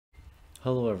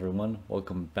Hello everyone,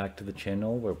 welcome back to the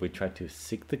channel where we try to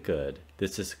seek the good.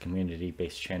 This is a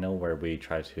community-based channel where we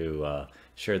try to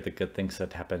share the good things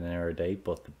that happen in our day,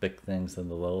 both the big things and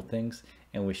the little things,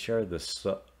 and we share this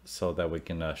so that we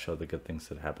can show the good things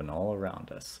that happen all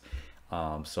around us.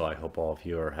 So I hope all of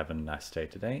you are having a nice day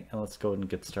today, and let's go ahead and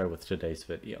get started with today's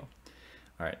video.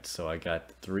 Alright, so I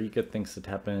got 3 good things that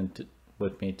happened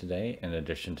with me today, in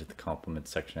addition to the compliment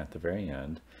section at the very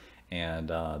end. And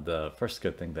the first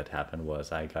good thing that happened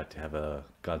was I got to have a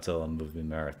Godzilla movie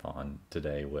marathon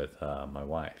today with my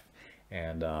wife.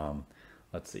 And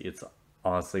let's see, it's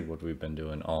honestly what we've been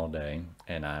doing all day.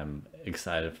 And I'm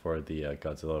excited for the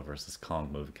Godzilla vs.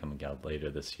 Kong movie coming out later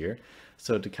this year.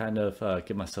 So to kind of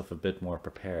get myself a bit more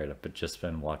prepared, I've just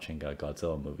been watching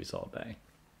Godzilla movies all day.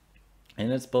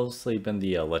 And it's mostly been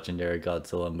the legendary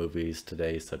Godzilla movies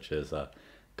today, such as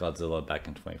Godzilla back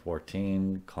in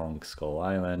 2014, Kong Skull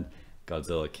Island,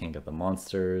 Godzilla King of the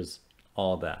Monsters,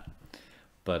 all that.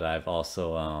 But I've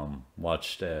also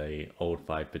watched a old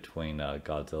fight between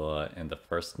Godzilla and the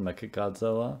first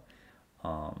Mechagodzilla.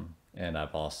 And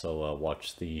I've also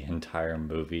watched the entire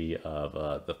movie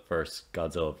of the first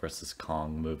Godzilla vs.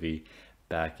 Kong movie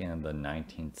back in the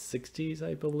 1960s,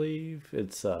 I believe.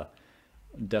 It's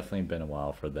definitely been a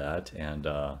while for that. And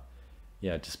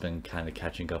yeah, just been kind of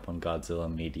catching up on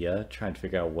Godzilla media, trying to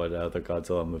figure out what other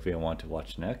Godzilla movie I want to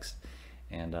watch next.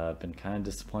 And I've been kind of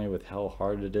disappointed with how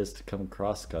hard it is to come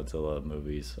across Godzilla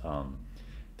movies.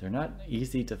 They're not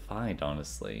easy to find,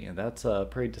 honestly, and that's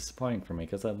pretty disappointing for me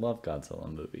because I love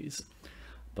Godzilla movies.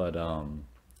 But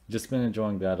just been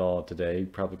enjoying that all today.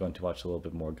 Probably going to watch a little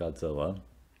bit more Godzilla.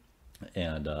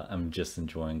 And I'm just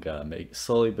enjoying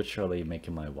slowly but surely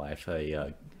making my wife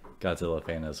a Godzilla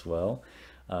fan as well.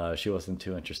 She wasn't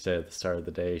too interested at the start of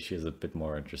the day. She was a bit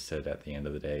more interested at the end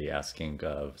of the day, asking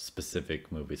specific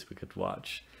movies we could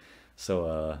watch.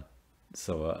 So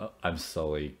I'm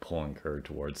slowly pulling her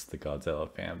towards the Godzilla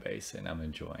fan base, and I'm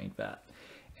enjoying that.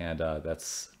 And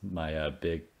that's my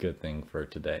big good thing for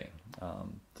today.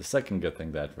 The second good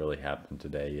thing that really happened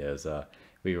today is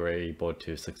we were able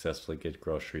to successfully get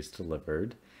groceries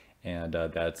delivered. And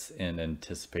that's in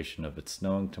anticipation of it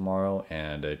snowing tomorrow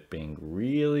and it being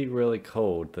really, really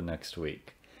cold the next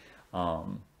week.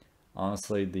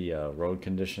 Honestly, the road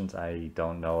conditions, I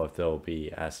don't know if they'll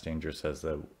be as dangerous as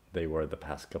they were the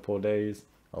past couple of days.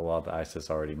 A lot of the ice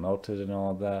has already melted and all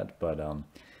of that, but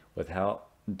with how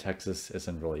Texas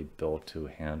isn't really built to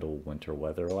handle winter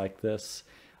weather like this,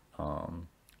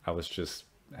 I was just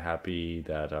happy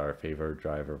that our favorite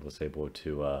driver was able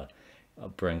to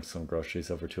bring some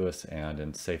groceries over to us, and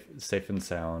in safe and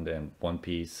sound and one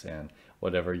piece and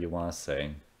whatever you want to say,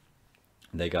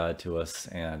 they got it to us,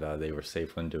 and they were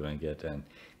safe when doing it, and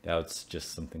that's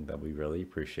just something that we really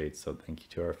appreciate. So thank you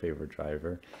to our favorite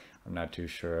driver. I'm not too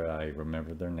sure I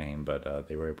remember their name, but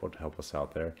they were able to help us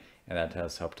out there, and that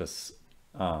has helped us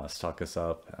stock us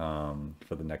up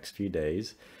for the next few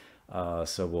days,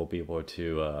 so we'll be able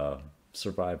to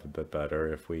survive a bit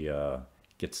better if we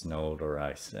get snowed or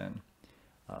iced in.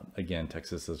 Again,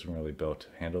 Texas isn't really built to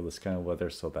handle this kind of weather,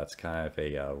 so that's kind of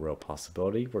a real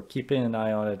possibility. We're keeping an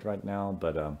eye on it right now,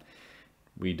 but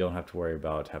we don't have to worry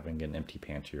about having an empty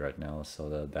pantry right now,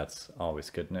 so that's always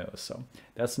good news. So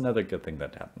that's another good thing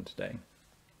that happened today.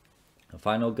 A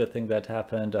final good thing that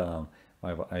happened,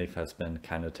 my wife has been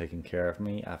kind of taking care of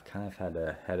me. I've kind of had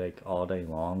a headache all day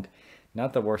long.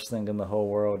 Not the worst thing in the whole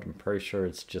world. I'm pretty sure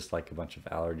it's just like a bunch of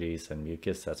allergies and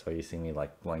mucus. That's why you see me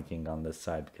like blanking on this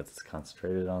side, because it's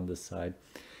concentrated on this side.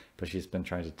 But she's been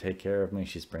trying to take care of me.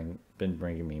 She's been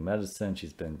bringing me medicine.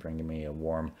 She's been bringing me a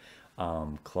warm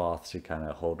cloth to kind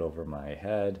of hold over my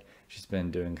head. She's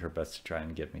been doing her best to try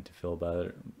and get me to feel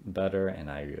better, and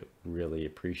I really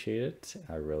appreciate it.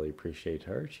 I really appreciate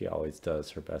her. She always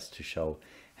does her best to show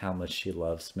how much she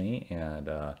loves me, and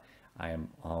I am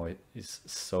always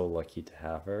so lucky to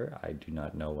have her. I do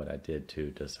not know what I did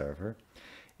to deserve her.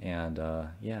 And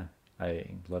yeah, I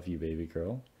love you, baby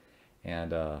girl.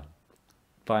 And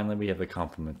finally, we have the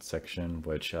compliment section,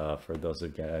 which for those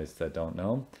of you guys that don't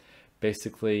know,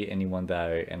 basically anyone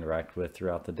that I interact with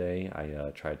throughout the day,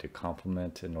 I try to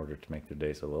compliment in order to make their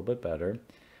days a little bit better.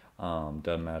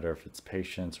 Doesn't matter if it's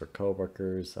patients or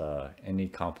coworkers, any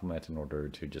compliment in order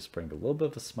to just bring a little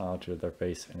bit of a smile to their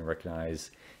face and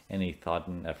recognize any thought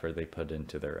and effort they put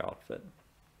into their outfit.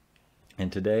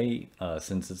 And today,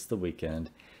 since it's the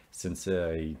weekend, since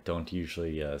I don't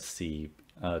usually see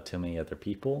too many other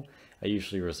people, I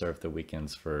usually reserve the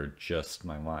weekends for just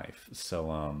my wife.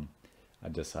 So I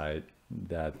decided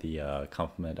that the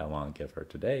compliment I want to give her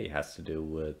today has to do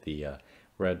with the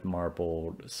red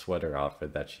marbled sweater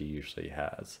outfit that she usually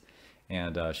has.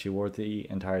 And she wore the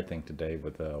entire thing today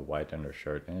with a white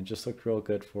undershirt, and it just looked real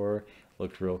good for her.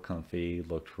 Looked real comfy,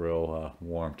 looked real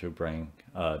warm to bring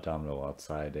Domino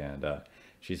outside, and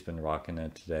she's been rocking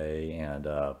it today. And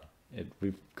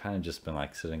we've kind of just been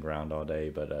like sitting around all day,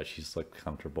 but she's looked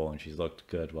comfortable and she's looked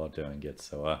good while doing it.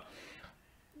 So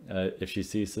if she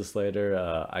sees this later,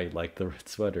 I like the red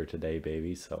sweater today,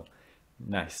 baby. So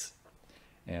nice.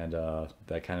 And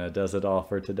that kind of does it all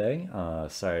for today.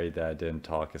 Sorry that I didn't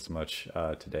talk as much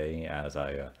today as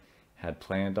I had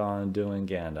planned on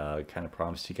doing, and kind of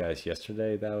promised you guys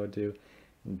yesterday that I would do.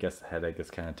 I guess the headache is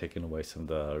kind of taking away some of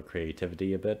the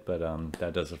creativity a bit, but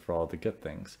that does it for all the good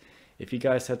things. If you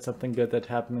guys had something good that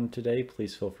happened today,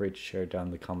 please feel free to share down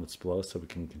in the comments below so we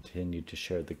can continue to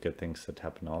share the good things that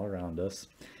happen all around us.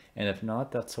 And if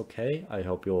not, that's okay. I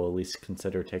hope you'll at least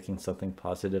consider taking something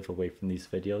positive away from these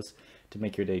videos to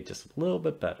make your day just a little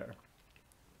bit better.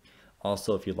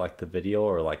 Also, if you like the video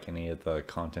or like any of the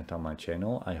content on my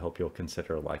channel, I hope you'll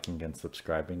consider liking and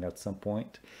subscribing at some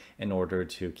point in order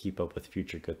to keep up with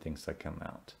future good things that come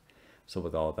out. So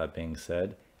with all that being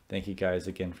said, thank you guys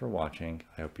again for watching.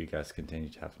 I hope you guys continue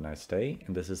to have a nice day,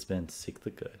 and this has been Seek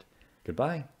the Good.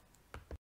 Goodbye.